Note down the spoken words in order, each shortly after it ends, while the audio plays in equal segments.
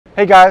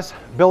Hey guys,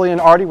 Billy and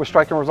Artie with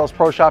Striking Results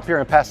Pro Shop here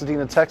in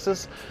Pasadena,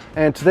 Texas.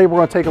 And today we're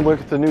going to take a look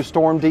at the new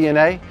Storm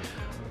DNA.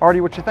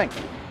 Artie, what you think?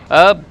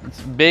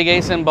 It's a big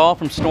asym ball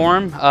from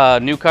Storm.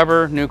 New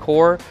cover, new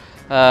core.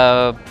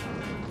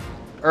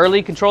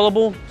 Early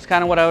controllable is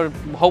kind of what I would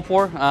hope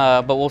for,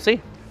 but we'll see.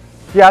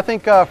 Yeah, I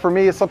think for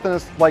me it's something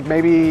that's like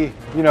maybe,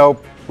 you know,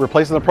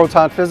 replacing the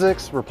Proton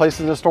Physics,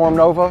 replacing the Storm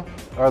Nova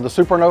or the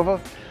Supernova.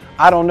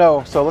 I don't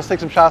know. So let's take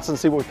some shots and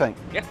see what we think.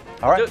 Yeah.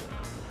 All right.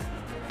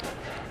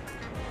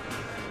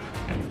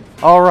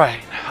 All right,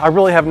 I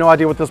really have no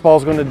idea what this ball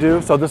is going to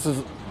do, so this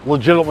is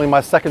legitimately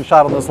my second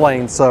shot on this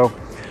lane. So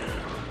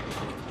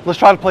let's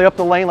try to play up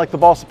the lane like the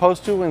ball's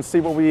supposed to and see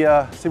what we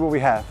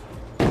have.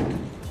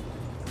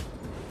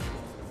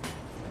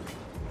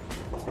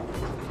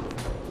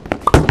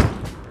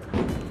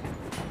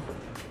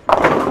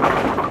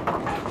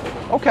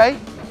 Okay,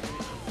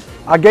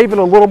 I gave it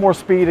a little more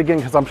speed again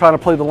because I'm trying to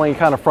play the lane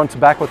kind of front to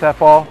back with that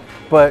ball,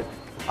 but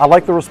I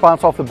like the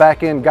response off the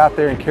back end, got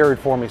there and carried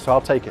for me, so I'll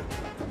take it.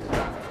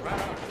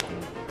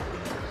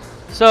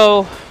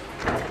 So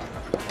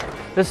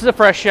this is a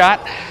fresh shot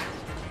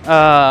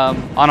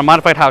on a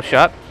modified house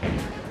shot.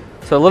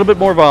 So a little bit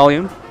more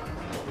volume.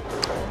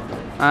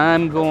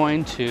 I'm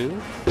going to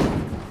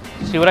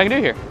see what I can do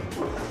here.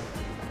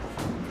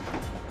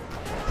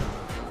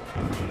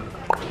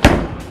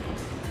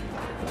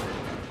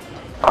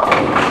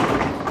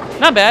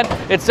 Not bad.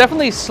 It's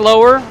definitely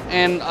slower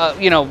and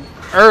you know,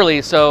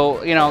 early,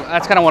 so you know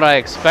that's kind of what I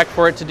expect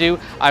for it to do.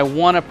 I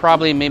want to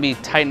probably maybe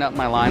tighten up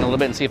my line a little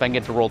bit and see if I can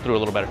get to roll through a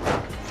little better.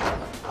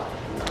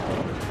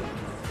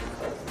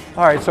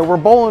 All right, so we're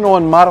bowling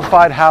on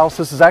modified house.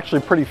 This is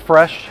actually pretty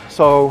fresh,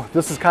 so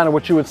this is kind of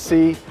what you would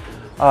see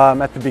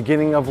at the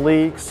beginning of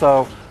league.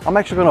 So I'm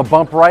actually going to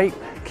bump right,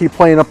 keep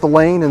playing up the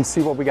lane, and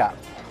see what we got.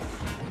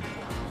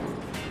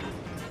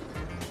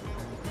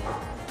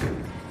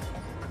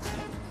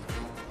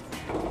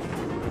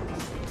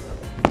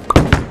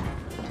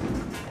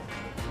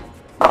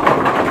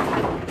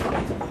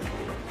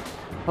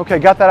 Okay,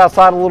 got that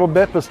outside a little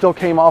bit, but still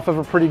came off of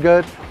it pretty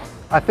good.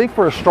 I think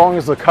for as strong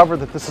as the cover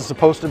that this is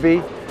supposed to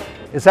be,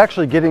 it's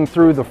actually getting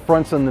through the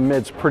fronts and the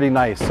mids pretty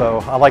nice, so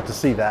I like to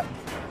see that.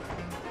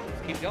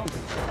 Keep going.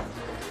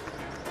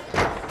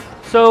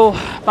 So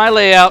my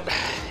layout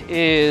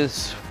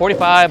is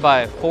 45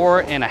 by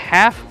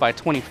 4.5 by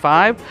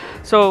 25.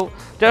 So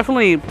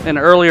definitely an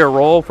earlier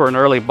roll for an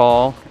early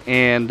ball,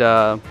 and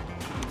I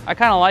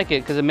kind of like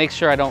it because it makes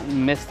sure I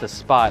don't miss the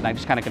spot and I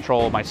just kind of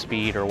control my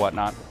speed or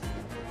whatnot.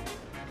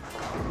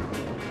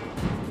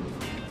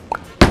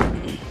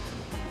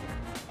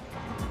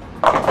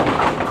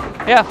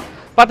 Yeah,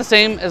 about the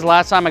same as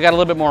last time. I got a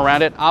little bit more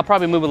around it. I'll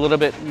probably move a little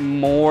bit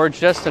more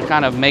just to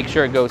kind of make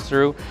sure it goes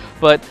through,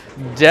 but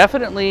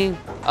definitely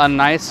a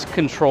nice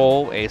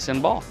control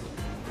asym ball.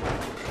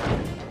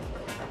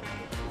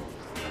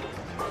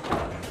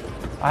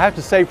 I have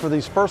to say, for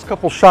these first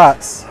couple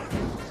shots,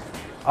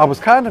 I was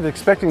kind of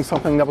expecting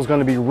something that was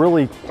going to be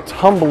really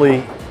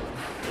tumbly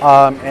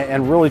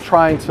and really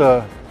trying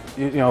to,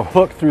 you know,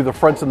 hook through the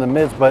fronts and the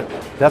mids, but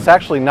that's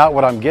actually not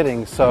what I'm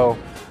getting. So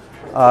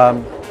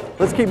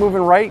let's keep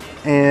moving right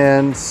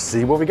and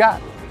see what we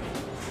got.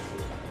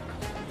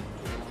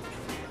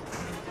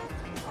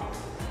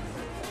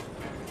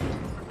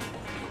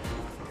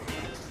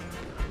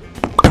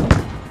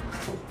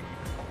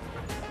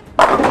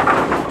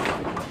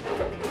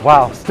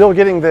 Wow, still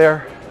getting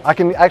there. I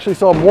can actually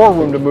still have more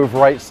room to move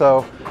right,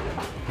 so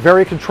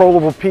very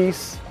controllable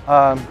piece.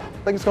 I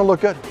think it's gonna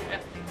look good. Yeah,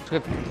 it's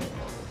good.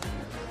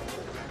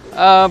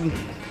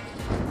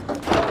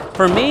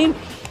 For me,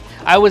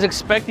 I was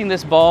expecting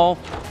this ball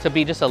to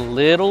be just a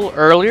little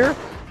earlier,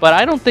 but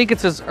I don't think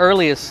it's as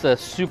early as the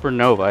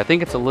Supernova. I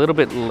think it's a little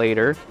bit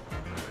later,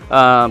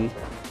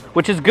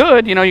 which is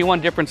good. You know, you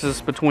want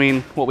differences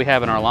between what we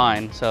have in our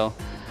line. So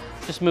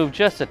just move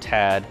just a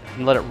tad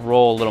and let it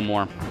roll a little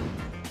more.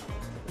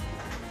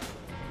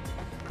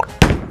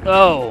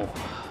 Oh,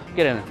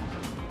 get in.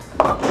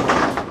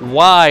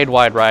 Wide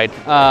ride.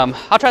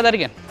 I'll try that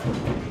again.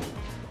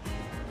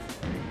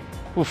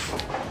 Oof.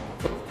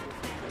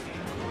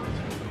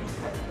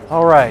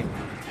 All right,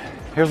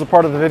 here's the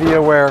part of the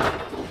video where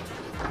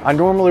I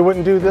normally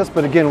wouldn't do this,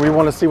 but again, we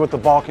want to see what the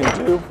ball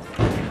can do.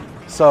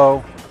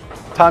 So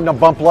time to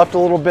bump left a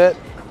little bit,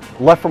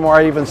 left from where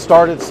I even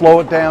started, slow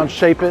it down,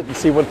 shape it, and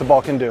see what the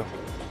ball can do.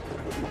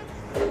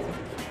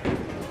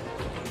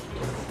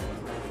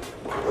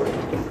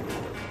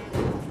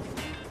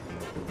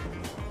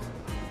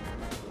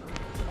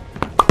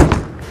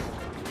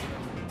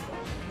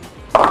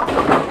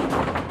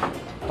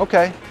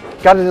 Okay,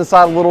 got it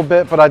inside a little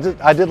bit, but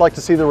I did like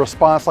to see the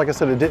response. Like I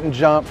said, it didn't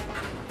jump,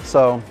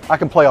 so I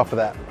can play off of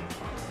that.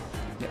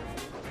 Yeah.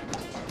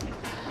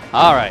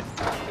 All right,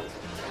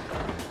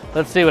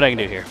 let's see what I can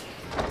do here.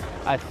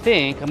 I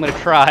think I'm gonna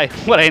try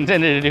what I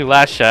intended to do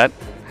last shot,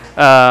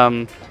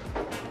 but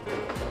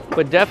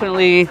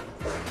definitely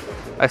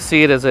I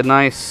see it as a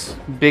nice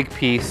big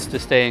piece to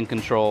stay in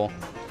control,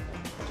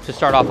 to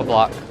start off a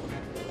block,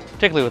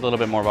 particularly with a little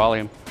bit more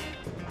volume.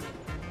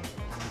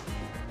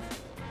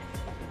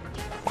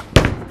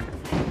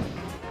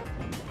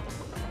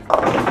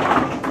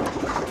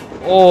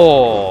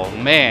 Oh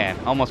man,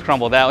 almost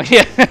crumbled that one.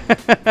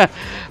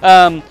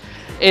 Yeah.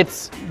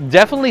 It's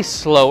definitely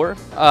slower,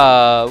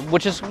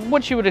 which is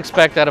what you would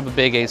expect out of a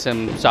big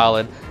Asym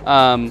Solid.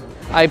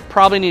 I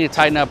probably need to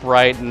tighten up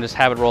right and just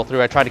have it roll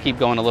through. I tried to keep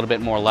going a little bit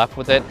more left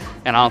with it,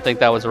 and I don't think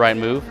that was the right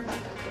move.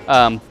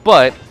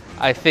 But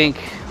I think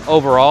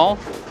overall,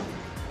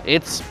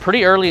 it's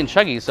pretty early and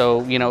chuggy,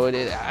 so you know,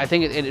 I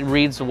think it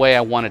reads the way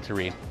I want it to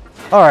read.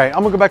 All right,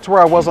 I'm gonna go back to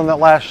where I was on that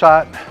last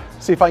shot,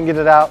 see if I can get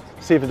it out,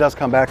 see if it does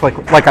come back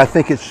like I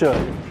think it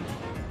should.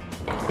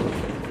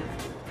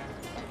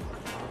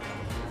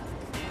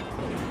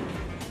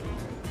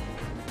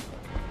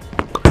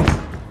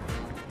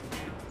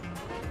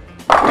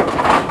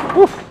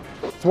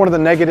 It's one of the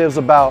negatives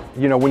about,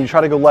 you know, when you try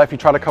to go left, you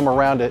try to come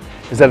around it,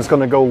 is that it's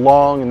going to go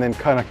long and then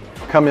kind of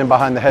come in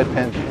behind the head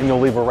pin and you'll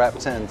leave a wrap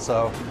 10.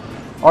 So,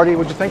 Artie,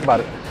 what'd you think about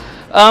it?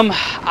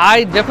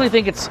 I definitely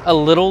think it's a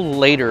little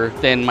later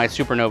than my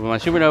Supernova. My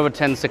Supernova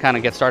tends to kind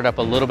of get started up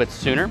a little bit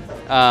sooner.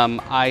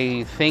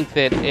 I think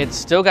that it's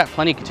still got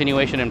plenty of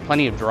continuation and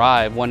plenty of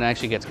drive when it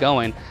actually gets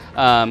going.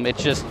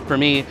 It's just, for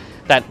me,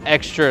 that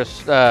extra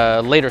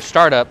later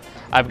startup,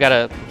 I've got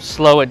to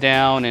slow it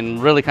down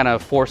and really kind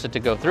of force it to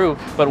go through.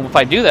 But if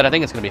I do that, I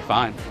think it's going to be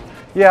fine.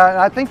 Yeah, and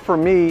I think for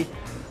me,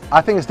 I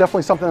think it's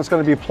definitely something that's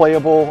going to be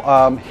playable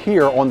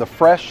here on the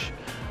fresh.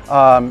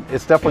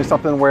 It's definitely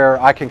something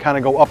where I can kind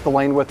of go up the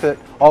lane with it.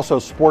 Also,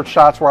 sports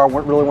shots where I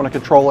really want to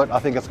control it, I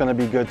think it's going to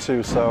be good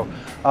too. So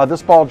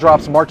this ball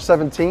drops March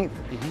 17th.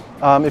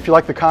 If you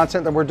like the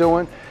content that we're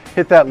doing,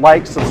 hit that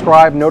like,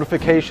 subscribe,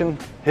 notification,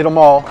 hit them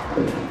all.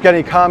 If you got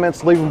any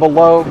comments, leave them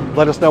below.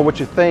 Let us know what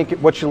you think,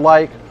 what you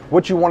like,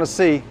 what you want to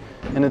see.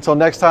 And until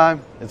next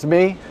time, it's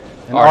me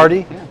and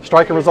Artie,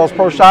 Striking Results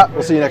Pro Shot.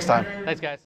 We'll see you next time. Thanks, guys.